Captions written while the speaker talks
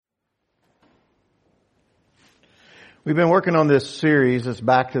We've been working on this series, this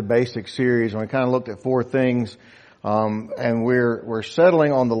Back to the Basics series, and we kind of looked at four things, and we're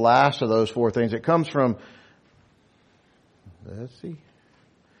settling on the last of those four things. It comes from,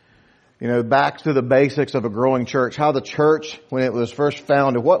 back to the basics of a growing church. How the church, when it was first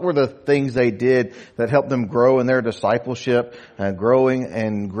founded, what were the things they did that helped them grow in their discipleship, growing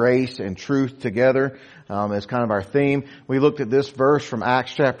in grace and truth together. Is kind of our theme. We looked at this verse from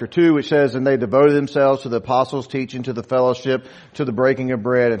Acts chapter 2, which says, "And they devoted themselves to the apostles' teaching, to the fellowship, to the breaking of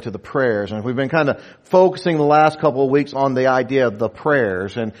bread, and to the prayers." And we've been kind of focusing the last couple of weeks on the idea of the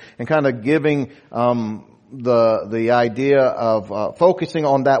prayers and kind of giving the idea of focusing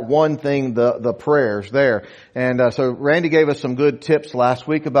on that one thing, the prayers there. And so Randy gave us some good tips last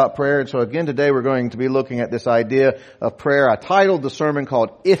week about prayer. And so again today we're going to be looking at this idea of prayer. I titled the sermon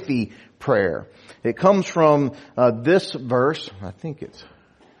called Iffy Prayer. It comes from this verse. I think it's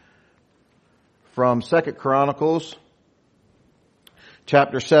from 2 Chronicles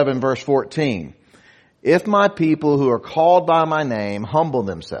chapter 7 verse 14. "If my people who are called by my name humble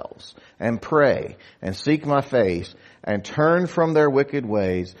themselves and pray and seek my face and turn from their wicked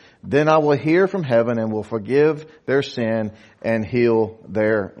ways, then I will hear from heaven and will forgive their sin and heal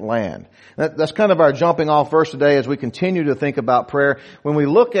their land." That's kind of our jumping off verse today as we continue to think about prayer. When we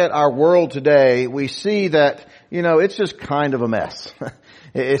look at our world today, we see that, it's just kind of a mess.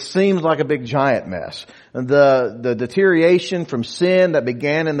 It seems like a big giant mess. The deterioration from sin that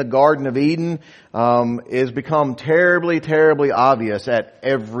began in the Garden of Eden is become terribly, terribly obvious at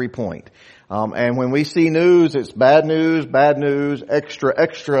every point. And when we see news, it's bad news, extra,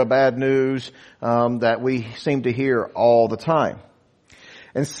 extra bad news that we seem to hear all the time.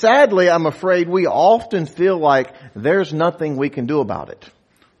 And sadly, I'm afraid we often feel like there's nothing we can do about it.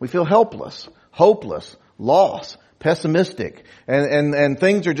 We feel helpless, hopeless, lost, pessimistic, and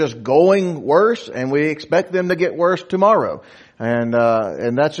things are just going worse, and we expect them to get worse tomorrow. And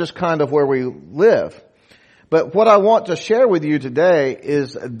that's just kind of where we live. But what I want to share with you today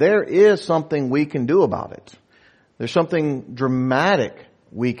is there is something we can do about it. There's something dramatic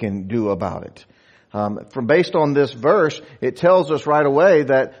we can do about it. Based on this verse, it tells us right away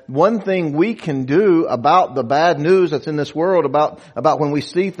that one thing we can do about the bad news that's in this world, about when we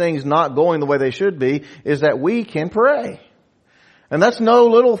see things not going the way they should be, is that we can pray. And that's no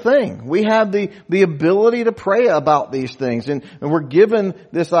little thing. We have the ability to pray about these things, and we're given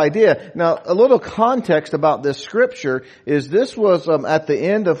this idea. Now, a little context about this scripture is this was at the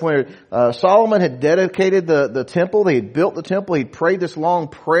end of when Solomon had dedicated the temple. He had built the temple. He prayed this long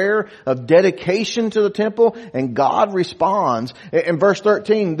prayer of dedication to the temple, and God responds. In verse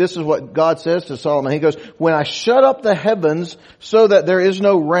 13, this is what God says to Solomon. He goes, "When I shut up the heavens so that there is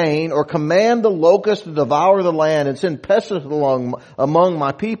no rain, or command the locust to devour the land and send pestilence among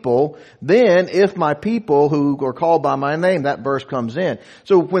my people, then if my people who are called by my name," that verse comes in.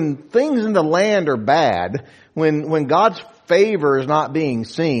 So when things in the land are bad, when God's favor is not being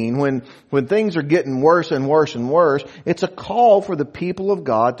seen, when things are getting worse and worse and worse, it's a call for the people of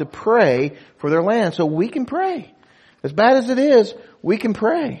God to pray for their land. So we can pray. As bad as it is, we can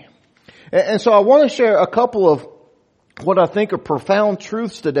pray. And so I want to share a couple of what I think are profound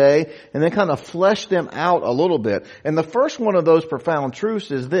truths today, and then kind of flesh them out a little bit. And the first one of those profound truths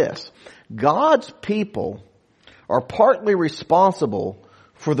is this: God's people are partly responsible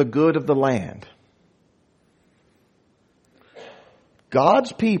for the good of the land.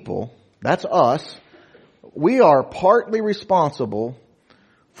 God's people, that's us, we are partly responsible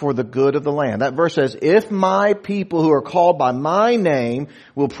for the good of the land. That verse says, "If my people who are called by my name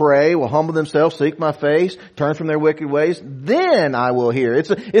will pray, will humble themselves, seek my face, turn from their wicked ways, then I will hear." It's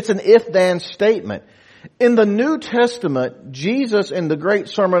an if-then statement. In the New Testament, Jesus in the Great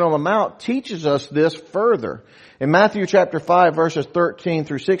Sermon on the Mount teaches us this further. In Matthew chapter 5 verses 13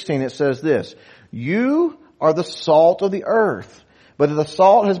 through 16, it says this: "You are the salt of the earth. But if the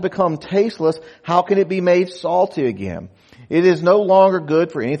salt has become tasteless, how can it be made salty again? It is no longer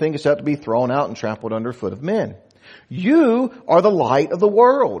good for anything except to be thrown out and trampled underfoot of men. You are the light of the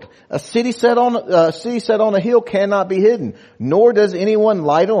world. A city set on a hill cannot be hidden, nor does anyone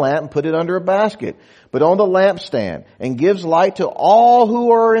light a lamp and put it under a basket, but on the lampstand, and gives light to all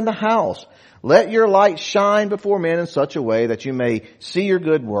who are in the house. Let your light shine before men in such a way that you may see your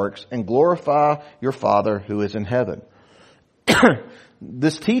good works and glorify your Father who is in heaven."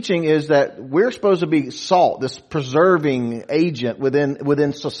 This teaching is that we're supposed to be salt, this preserving agent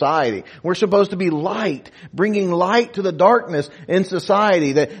within society. We're supposed to be light, bringing light to the darkness in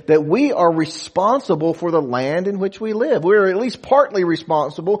society, that we are responsible for the land in which we live. We're at least partly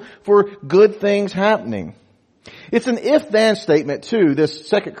responsible for good things happening. It's an if-then statement too, this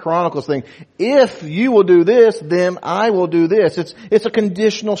 2 Chronicles thing. If you will do this, then I will do this. It's a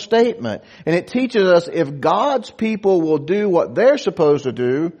conditional statement. And it teaches us if God's people will do what they're supposed to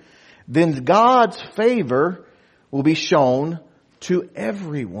do, then God's favor will be shown to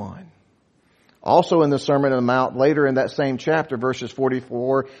everyone. Also in the Sermon on the Mount, later in that same chapter, verses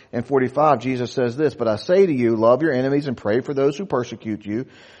 44 and 45, Jesus says this, "But I say to you, love your enemies and pray for those who persecute you,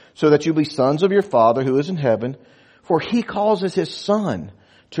 so that you be sons of your Father who is in heaven. For He causes His sun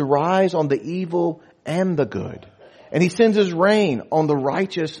to rise on the evil and the good. And He sends His rain on the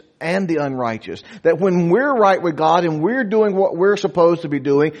righteous and the unrighteous." That when we're right with God and we're doing what we're supposed to be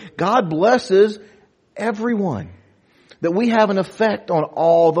doing, God blesses everyone. That we have an effect on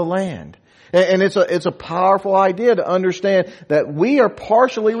all the land. And it's a powerful idea to understand that we are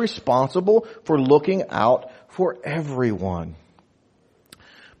partially responsible for looking out for everyone.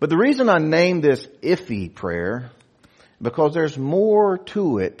 But the reason I named this iffy prayer, because there's more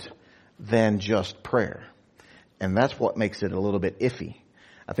to it than just prayer. And that's what makes it a little bit iffy.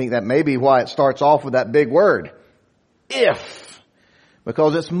 I think that may be why it starts off with that big word, if.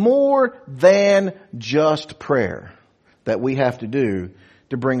 Because it's more than just prayer that we have to do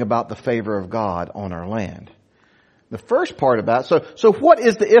to bring about the favor of God on our land. The first part about, so what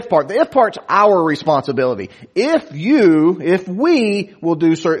is the if part? The if part's our responsibility. If we will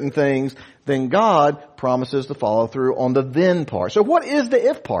do certain things, then God promises to follow through on the then part. So what is the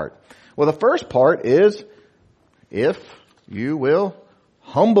if part? Well, the first part is, if you will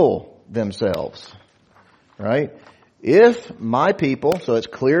humble themselves. Right? If my people, so it's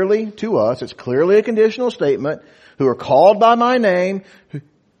clearly to us, it's clearly a conditional statement, who are called by my name,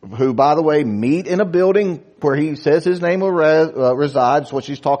 who, by the way, meet in a building where He says His name will reside. That's what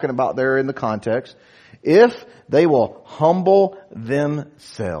she's talking about there in the context. If they will humble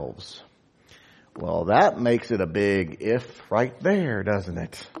themselves. Well, that makes it a big if right there, doesn't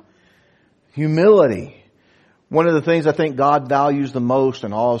it? Humility. One of the things I think God values the most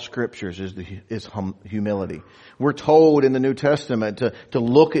in all Scriptures is humility. We're told in the New Testament to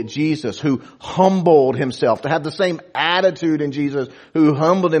look at Jesus who humbled Himself, to have the same attitude in Jesus who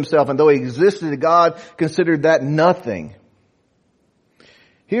humbled Himself, and though He existed, God considered that nothing.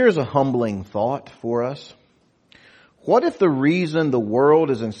 Here's a humbling thought for us. What if the reason the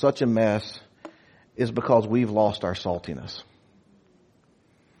world is in such a mess is because we've lost our saltiness?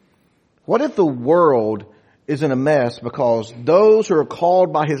 What if the world is in a mess because those who are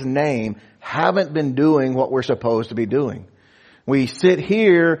called by His name haven't been doing what we're supposed to be doing? We sit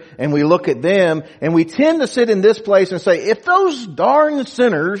here and we look at them, and we tend to sit in this place and say, if those darn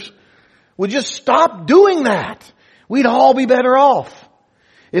sinners would just stop doing that, we'd all be better off.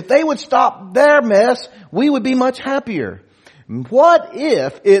 If they would stop their mess, we would be much happier. What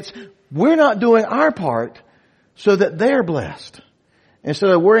if it's we're not doing our part so that they're blessed,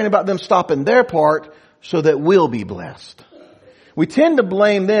 instead of worrying about them stopping their part so that we'll be blessed? We tend to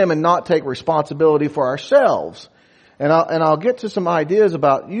blame them and not take responsibility for ourselves. And I'll get to some ideas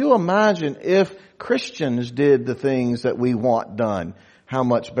about, you imagine if Christians did the things that we want done, how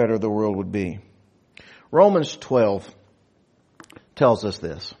much better the world would be. Romans 12 tells us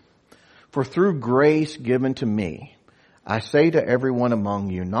this. For through grace given to me, I say to everyone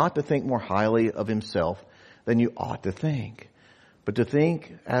among you not to think more highly of himself than you ought to think, but to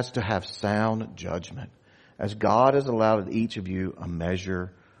think as to have sound judgment, as God has allowed each of you a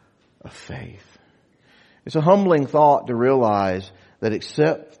measure of faith. It's a humbling thought to realize that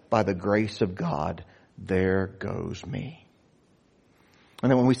except by the grace of God, there goes me.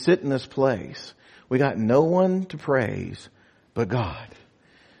 And then when we sit in this place, we got no one to praise but God.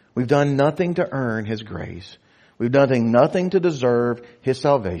 We've done nothing to earn His grace. We've done nothing to deserve His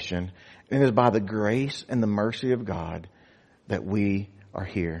salvation. And it is by the grace and the mercy of God that we are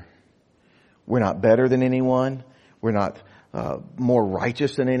here. We're not better than anyone. We're not more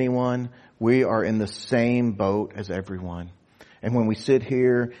righteous than anyone. We are in the same boat as everyone. And when we sit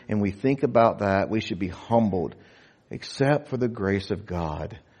here and we think about that, we should be humbled. Except for the grace of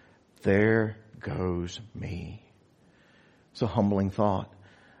God, there goes me. It's a humbling thought.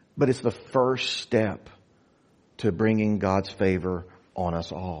 But it's the first step to bringing God's favor on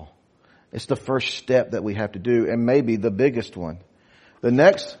us all. It's the first step that we have to do, and maybe the biggest one. The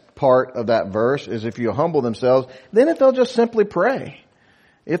next part of that verse is if you humble themselves, then if they'll just simply pray.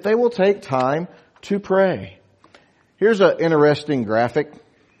 If they will take time to pray. Here's an interesting graphic.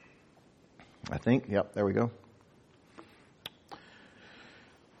 I think, yep, there we go.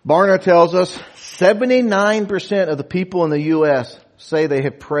 Barna tells us 79% of the people in the U.S. say they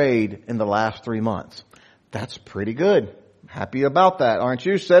have prayed in the last 3 months. That's pretty good. Happy about that, aren't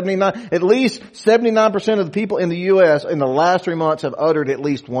you? At least 79% of the people in the U.S. in the last 3 months have uttered at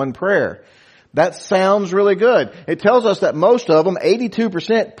least one prayer. That sounds really good. It tells us that most of them,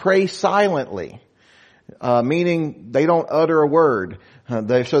 82%, pray silently, meaning they don't utter a word.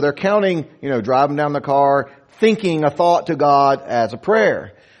 So they're counting, driving down the car, thinking a thought to God as a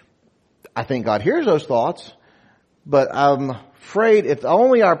prayer. I think God hears those thoughts, but I'm afraid if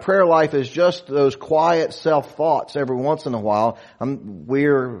only our prayer life is just those quiet self-thoughts every once in a while,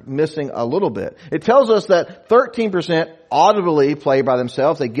 we're missing a little bit. It tells us that 13% audibly pray by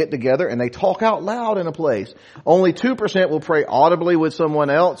themselves. They get together and they talk out loud in a place. Only 2% will pray audibly with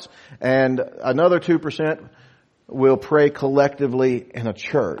someone else, and another 2% will pray collectively in a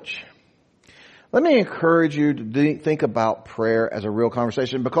church. Let me encourage you to think about prayer as a real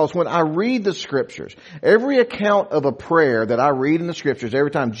conversation, because when I read the scriptures, every account of a prayer that I read in the scriptures,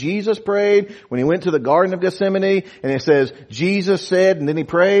 every time Jesus prayed, when he went to the Garden of Gethsemane, and it says, Jesus said, and then he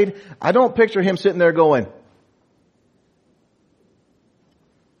prayed, I don't picture him sitting there going,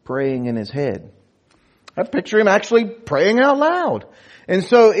 praying in his head. I picture him actually praying out loud. And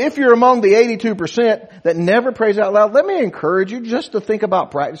so if you're among the 82% that never prays out loud, let me encourage you just to think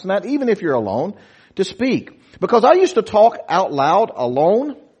about practicing that, even if you're alone, to speak. Because I used to talk out loud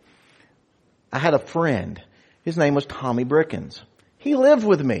alone. I had a friend. His name was Tommy Brickens. He lived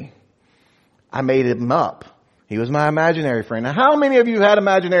with me. I made him up. He was my imaginary friend. Now, how many of you had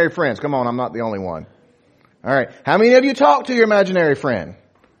imaginary friends? Come on, I'm not the only one. All right. How many of you talked to your imaginary friend?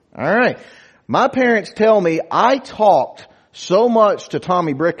 All right. My parents tell me I talked so much to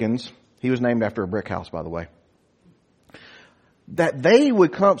Tommy Brickens, he was named after a brick house, by the way, that they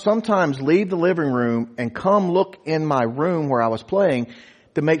would sometimes leave the living room and come look in my room where I was playing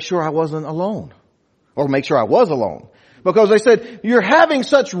to make sure I wasn't alone, or make sure I was alone. Because they said, you're having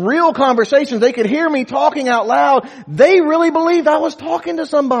such real conversations. They could hear me talking out loud. They really believed I was talking to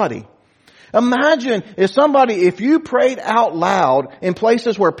somebody. Imagine if you prayed out loud in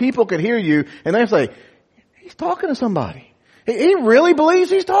places where people could hear you, and they say, he's talking to somebody. He really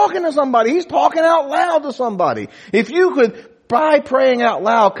believes he's talking to somebody. He's talking out loud to somebody. If you could, by praying out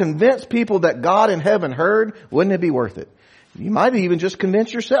loud, convince people that God in heaven heard, wouldn't it be worth it? You might even just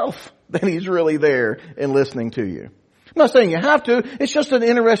convince yourself that he's really there and listening to you. I'm not saying you have to. It's just an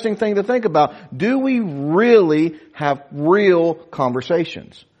interesting thing to think about. Do we really have real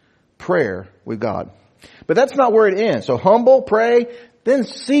conversations? Prayer with God. But that's not where it ends. So humble, pray, then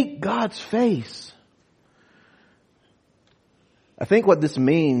seek God's face. I think what this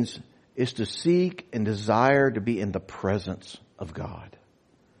means is to seek and desire to be in the presence of God.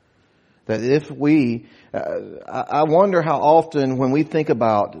 That if I wonder how often when we think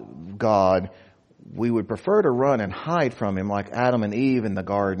about God, we would prefer to run and hide from him like Adam and Eve in the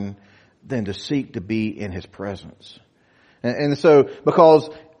garden than to seek to be in his presence. And so, because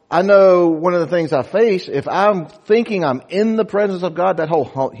I know one of the things I face, if I'm thinking I'm in the presence of God, that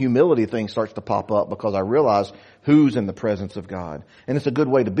whole humility thing starts to pop up, because I realize who's in the presence of God. And it's a good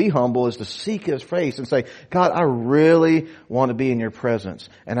way to be humble, is to seek his face and say, God, I really want to be in your presence.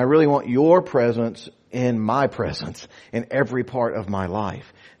 And I really want your presence in my presence in every part of my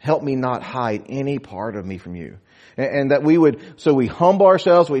life. Help me not hide any part of me from you. And that we humble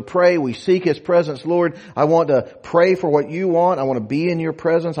ourselves, we pray, we seek his presence. Lord, I want to pray for what you want. I want to be in your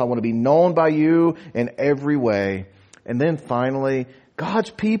presence. I want to be known by you in every way. And then finally,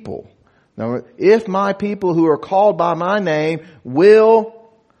 God's people. Now, if my people who are called by my name will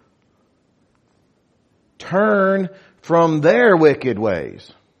turn from their wicked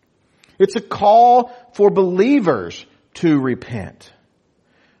ways. It's a call for believers to repent.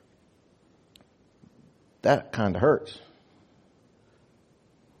 That kind of hurts.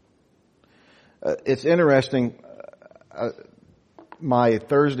 It's interesting. My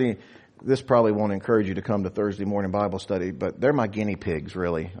Thursday, this probably won't encourage you to come to Thursday morning Bible study, but they're my guinea pigs,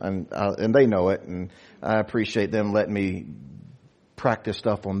 really. And they know it, and I appreciate them letting me practice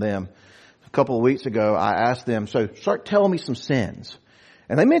stuff on them. A couple of weeks ago, I asked them, so start telling me some sins.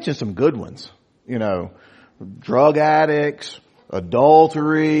 And they mentioned some good ones. Drug addicts,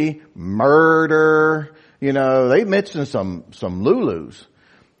 adultery, murder. They mentioned some Lulus.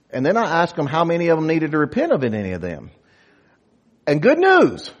 And then I asked them how many of them needed to repent of any of them. And good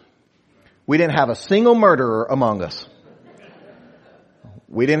news, we didn't have a single murderer among us.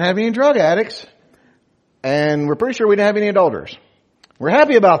 We didn't have any drug addicts. And we're pretty sure we didn't have any adulterers. We're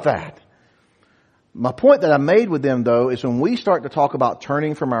happy about that. My point that I made with them, though, is when we start to talk about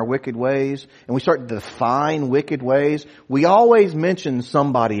turning from our wicked ways and we start to define wicked ways, we always mention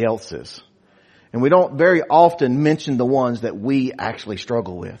somebody else's. And we don't very often mention the ones that we actually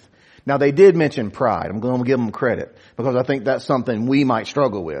struggle with. Now they did mention pride. I'm going to give them credit because I think that's something we might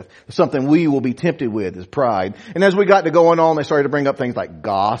struggle with. Something we will be tempted with is pride. And as we got to going on, they started to bring up things like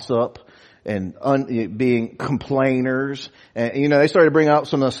gossip and being complainers. And, they started to bring up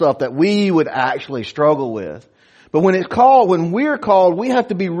some of the stuff that we would actually struggle with. But when we're called, we have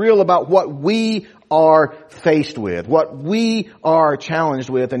to be real about what we are faced with, what we are challenged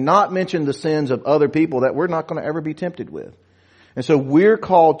with, and not mention the sins of other people that we're not going to ever be tempted with. And so we're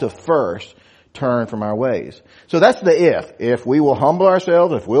called to first turn from our ways. So that's the if. If we will humble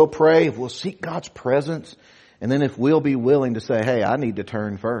ourselves, if we'll pray, if we'll seek God's presence, and then if we'll be willing to say, hey, I need to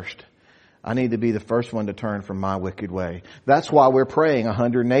turn first. I need to be the first one to turn from my wicked way. That's why we're praying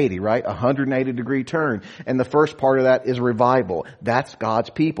 180, right? 180 degree turn. And the first part of that is revival. That's God's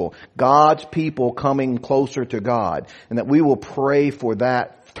people. God's people coming closer to God. And that we will pray for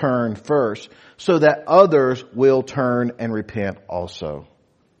that turn first so that others will turn and repent also.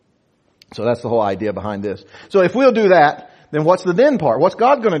 So that's the whole idea behind this. So if we'll do that, then what's the then part? What's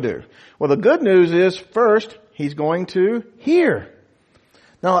God going to do? Well, the good news is first, He's going to hear.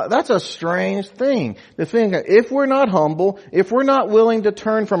 Now, that's a strange thing. The thing, if we're not humble, if we're not willing to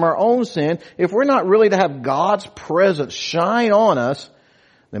turn from our own sin, if we're not really to have God's presence shine on us,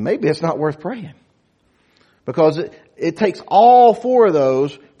 then maybe it's not worth praying. Because it takes all four of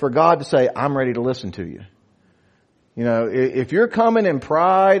those for God to say, I'm ready to listen to you. If you're coming in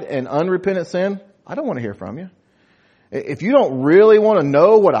pride and unrepentant sin, I don't want to hear from you. If you don't really want to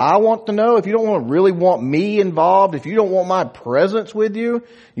know what I want to know, if you don't really want me involved, if you don't want my presence with you,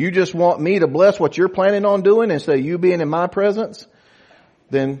 you just want me to bless what you're planning on doing instead of you being in my presence,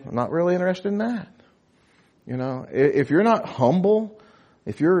 then I'm not really interested in that. If you're not humble,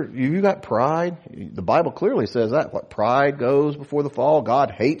 if you got pride, the Bible clearly says that. What pride goes before the fall.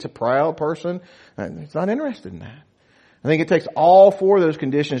 God hates a proud person. And He's not interested in that. I think it takes all four of those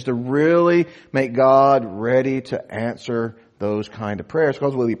conditions to really make God ready to answer those kind of prayers,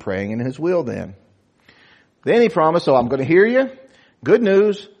 because we'll be praying in His will then. Then He promised, so I'm going to hear you. Good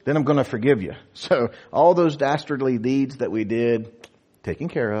news, then I'm going to forgive you. So all those dastardly deeds that we did, taken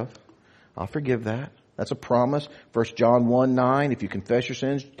care of. I'll forgive that. That's a promise. 1 John 1:9, if you confess your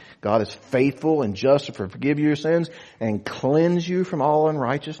sins, God is faithful and just to forgive you your sins and cleanse you from all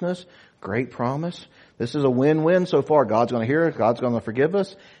unrighteousness. Great promise. This is a win-win so far. God's going to hear us. God's going to forgive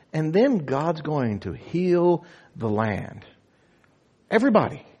us. And then God's going to heal the land.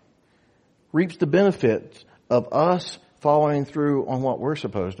 Everybody reaps the benefits of us following through on what we're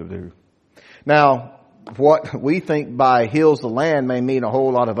supposed to do. Now, what we think by heals the land may mean a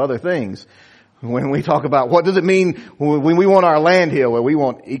whole lot of other things. When we talk about what does it mean when we want our land healed? Well, we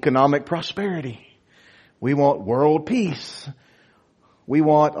want economic prosperity. We want world peace. We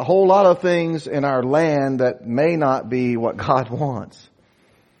want a whole lot of things in our land that may not be what God wants.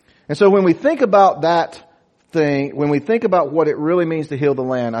 And so when we think about that thing, when we think about what it really means to heal the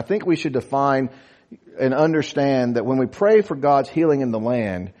land, I think we should define and understand that when we pray for God's healing in the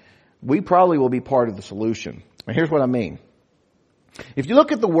land, we probably will be part of the solution. And here's what I mean. If you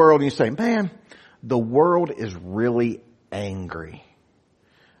look at the world and you say, man, the world is really angry.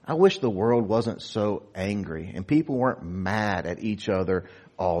 I wish the world wasn't so angry and people weren't mad at each other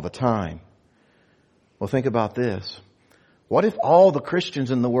all the time. Well, think about this. What if all the Christians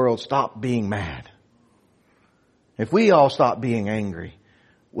in the world stopped being mad? If we all stopped being angry,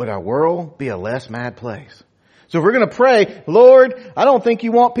 would our world be a less mad place? So if we're going to pray, Lord, I don't think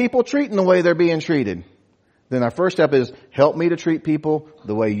you want people treating the way they're being treated, then our first step is help me to treat people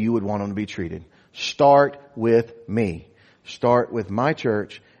the way you would want them to be treated. Start with me. Start with my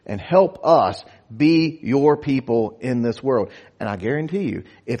church and help us be your people in this world. And I guarantee you,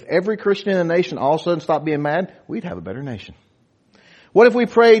 if every Christian in the nation all of a sudden stopped being mad, we'd have a better nation. What if we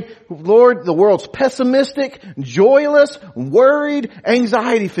prayed, Lord, the world's pessimistic, joyless, worried,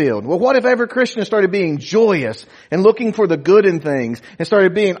 anxiety-filled? Well, what if every Christian started being joyous and looking for the good in things and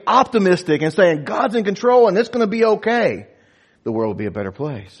started being optimistic and saying, God's in control and it's going to be okay? The world would be a better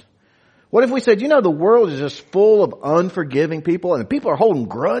place. What if we said, the world is just full of unforgiving people and people are holding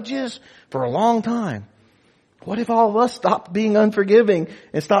grudges for a long time? What if all of us stopped being unforgiving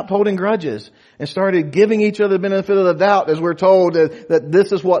and stopped holding grudges and started giving each other the benefit of the doubt as we're told that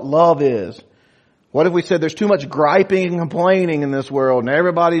this is what love is? What if we said there's too much griping and complaining in this world and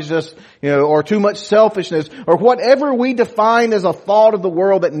everybody's just, or too much selfishness or whatever we define as a fault of the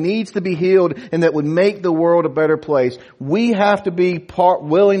world that needs to be healed and that would make the world a better place? We have to be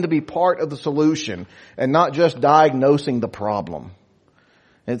willing to be part of the solution and not just diagnosing the problem.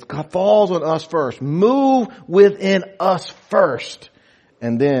 It falls on us first. Move within us first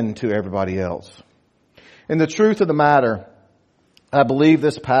and then to everybody else. And the truth of the matter I believe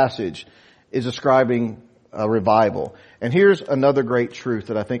this passage is describing a revival. And here's another great truth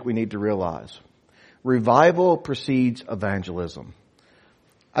that I think we need to realize. Revival precedes evangelism.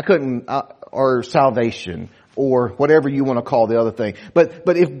 Or salvation, or whatever you want to call the other thing.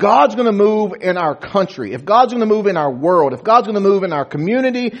 But if God's going to move in our country, if God's going to move in our world, if God's going to move in our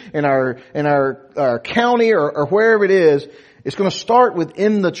community, in our county, or wherever it is, it's going to start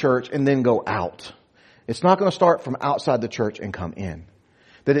within the church and then go out. It's not going to start from outside the church and come in.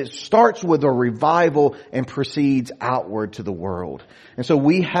 That it starts with a revival and proceeds outward to the world. And so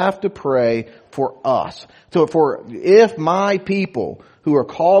we have to pray for us. So if my people who are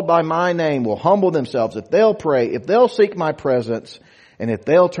called by my name will humble themselves, if they'll pray, if they'll seek my presence, and if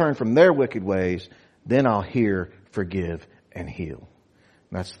they'll turn from their wicked ways, then I'll hear, forgive, and heal.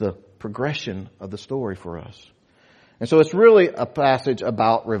 And that's the progression of the story for us. And so it's really a passage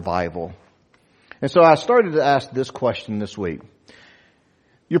about revival. And so I started to ask this question this week.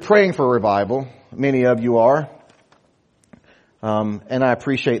 You're praying for revival. Many of you are. And I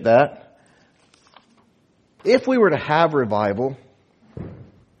appreciate that. If we were to have revival,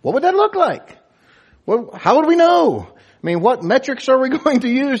 what would that look like? How would we know? I mean, what metrics are we going to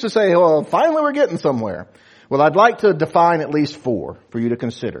use to say, well, finally we're getting somewhere? Well, I'd like to define at least 4 for you to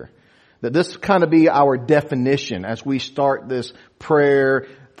consider. That this kind of be our definition as we start this prayer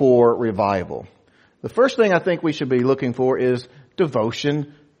for revival. The first thing I think we should be looking for is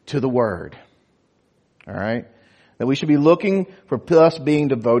devotion to the Word. All right? That we should be looking for us being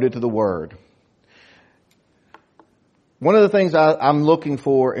devoted to the Word. One of the things I'm looking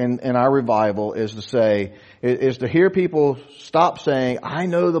for in our revival is to hear people stop saying, I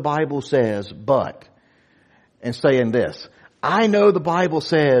know the Bible says, but, and saying this, I know the Bible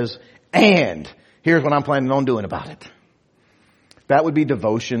says, and here's what I'm planning on doing about it. That would be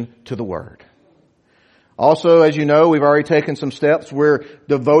devotion to the Word. Also, as you know, we've already taken some steps. We're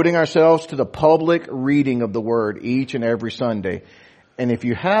devoting ourselves to the public reading of the Word each and every Sunday. And if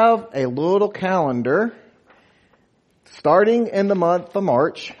you have a little calendar, starting in the month of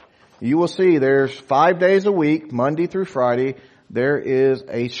March, you will see there's 5 days a week, Monday through Friday, there is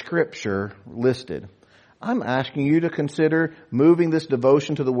a scripture listed. I'm asking you to consider moving this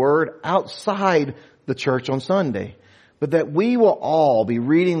devotion to the Word outside the church on Sunday. But that we will all be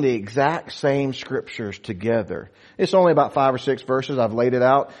reading the exact same scriptures together. It's only about 5 or 6 verses. I've laid it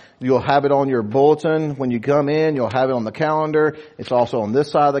out. You'll have it on your bulletin when you come in. You'll have it on the calendar. It's also on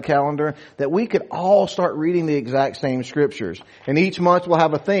this side of the calendar. That we could all start reading the exact same scriptures. And each month we'll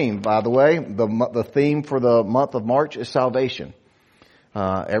have a theme. By the way, the theme for the month of March is salvation.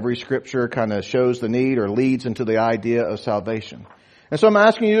 Every scripture kind of shows the need or leads into the idea of salvation. And so I'm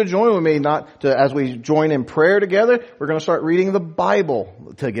asking you to join with me, as we join in prayer together, we're going to start reading the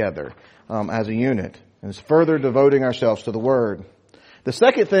Bible together, as a unit. And it's further devoting ourselves to the Word. The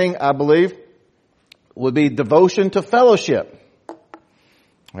second thing, I believe, would be devotion to fellowship. All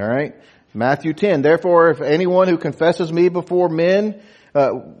right. Matthew 10. Therefore, if anyone who confesses me before men,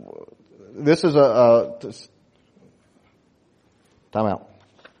 this is time out.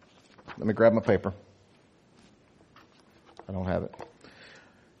 Let me grab my paper. I don't have it.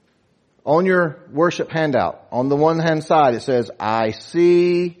 On your worship handout, on the one hand side, it says, I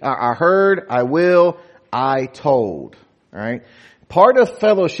heard, I will, I told. All right. Part of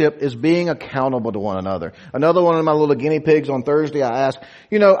fellowship is being accountable to one another. Another one of my little guinea pigs on Thursday, I asked,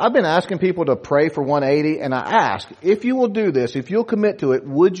 I've been asking people to pray for 180, and I asked, if you will do this, if you'll commit to it,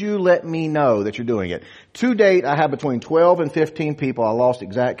 would you let me know that you're doing it? To date, I have between 12 and 15 people, I lost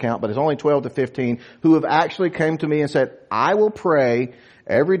exact count, but it's only 12 to 15, who have actually come to me and said, I will pray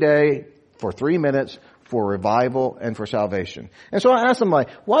every day for 3 minutes for revival and for salvation. And so I asked them,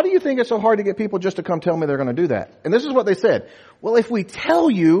 why do you think it's so hard to get people just to come tell me they're going to do that? And this is what they said. Well, if we tell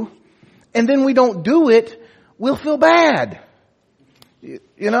you and then we don't do it, we'll feel bad. And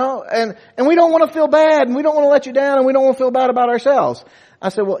we don't want to feel bad, and we don't want to let you down, and we don't want to feel bad about ourselves. I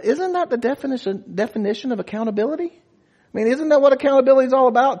said, well, isn't that the definition of accountability? I mean, isn't that what accountability is all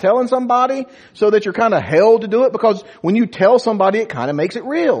about? Telling somebody so that you're kind of held to do it? Because when you tell somebody, it kind of makes it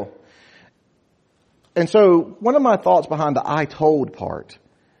real. And so one of my thoughts behind the I told part.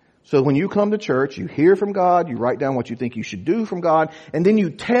 So when you come to church, you hear from God, you write down what you think you should do from God, and then you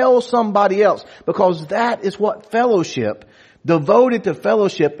tell somebody else, because that is what fellowship, devoted to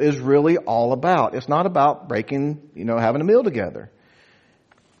fellowship, is really all about. It's not about having a meal together.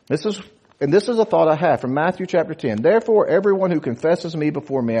 This is and this is a thought I have from Matthew chapter 10. Therefore, everyone who confesses me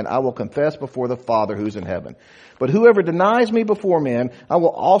before men, I will confess before the Father who's in heaven. But whoever denies me before men, I will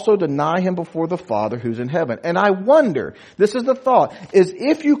also deny him before the Father who's in heaven. And I wonder, this is the thought, is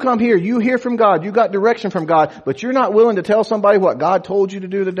if you come here, you hear from God, you got direction from God, but you're not willing to tell somebody what God told you to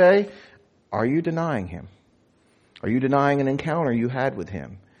do today, are you denying him? Are you denying an encounter you had with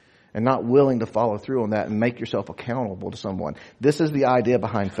him? And not willing to follow through on that and make yourself accountable to someone. This is the idea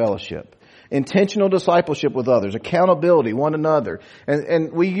behind fellowship. Intentional discipleship with others, accountability, one another.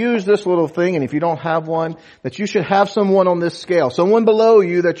 And we use this little thing, and if you don't have one, that you should have someone on this scale. Someone below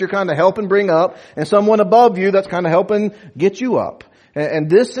you that you're kind of helping bring up, and someone above you that's kind of helping get you up. And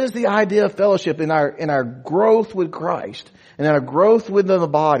this is the idea of fellowship in our growth with Christ, and in our growth within the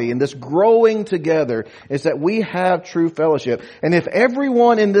body, and this growing together is that we have true fellowship. And if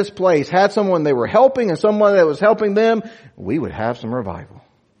everyone in this place had someone they were helping and someone that was helping them, we would have some revival.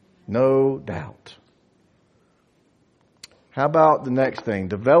 No doubt. How about the next thing?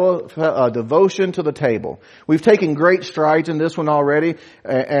 Develop devotion to the table. We've taken great strides in this one already.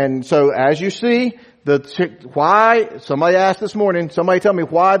 And so as you see, why, somebody asked this morning, somebody tell me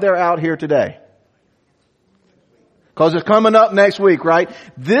why they're out here today. Because it's coming up next week, right?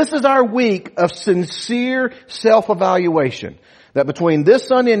 This is our week of sincere self-evaluation. That between this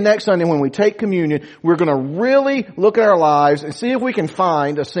Sunday and next Sunday when we take communion, we're going to really look at our lives and see if we can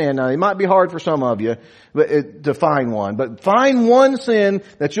find a sin. Now, it might be hard for some of you to find one, but find one sin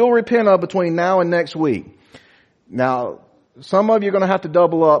that you'll repent of between now and next week. Now, some of you are going to have to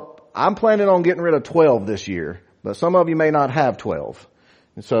double up. I'm planning on getting rid of 12 this year, but some of you may not have 12.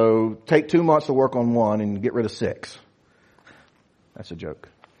 And so take 2 months to work on one and get rid of 6. That's a joke.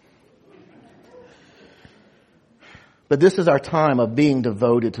 But this is our time of being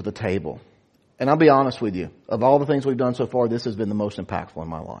devoted to the table. And I'll be honest with you, of all the things we've done so far, this has been the most impactful in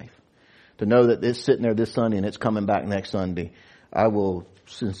my life. To know that it's sitting there this Sunday and it's coming back next Sunday, I will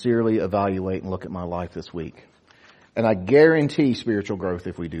sincerely evaluate and look at my life this week. And I guarantee spiritual growth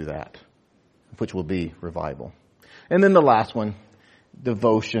if we do that, which will be revival. And then the last one,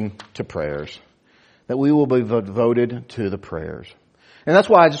 devotion to prayers. That we will be devoted to the prayers. And that's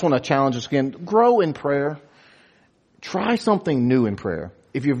why I just want to challenge us again, grow in prayer. Try something new in prayer.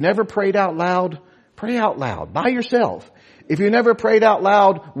 If you've never prayed out loud, pray out loud by yourself. If you've never prayed out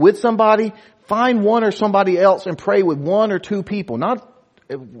loud with somebody, find one or somebody else and pray with 1 or 2 people. Not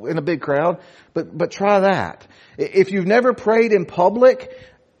in a big crowd, but try that. If you've never prayed in public,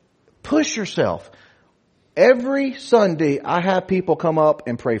 push yourself. Every Sunday, I have people come up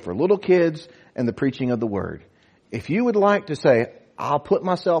and pray for little kids and the preaching of the word. If you would like to say, I'll put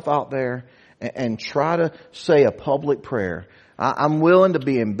myself out there and try to say a public prayer. I'm willing to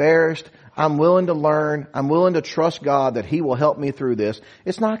be embarrassed. I'm willing to learn. I'm willing to trust God that He will help me through this.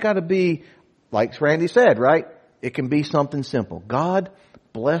 It's not got to be, like Randy said, right? It can be something simple. God,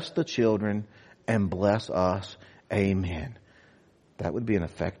 bless the children and bless us. Amen. That would be an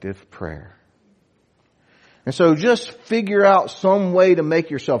effective prayer. And so just figure out some way to make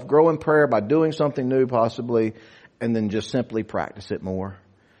yourself grow in prayer by doing something new possibly, and then just simply practice it more.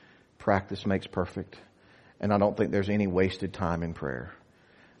 Practice makes perfect. And I don't think there's any wasted time in prayer.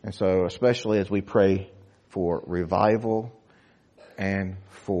 And so especially as we pray for revival and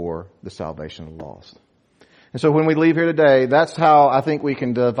for the salvation of the lost. And so when we leave here today, that's how I think we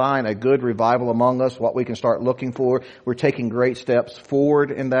can define a good revival among us, what we can start looking for. We're taking great steps forward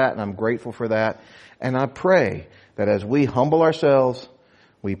in that, and I'm grateful for that. And I pray that as we humble ourselves,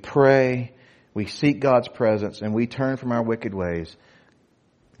 we pray, we seek God's presence, and we turn from our wicked ways,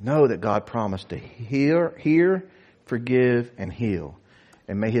 know that God promised to hear, forgive, and heal.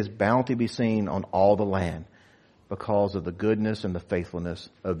 And may His bounty be seen on all the land because of the goodness and the faithfulness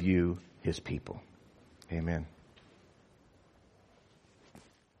of you, His people. Amen.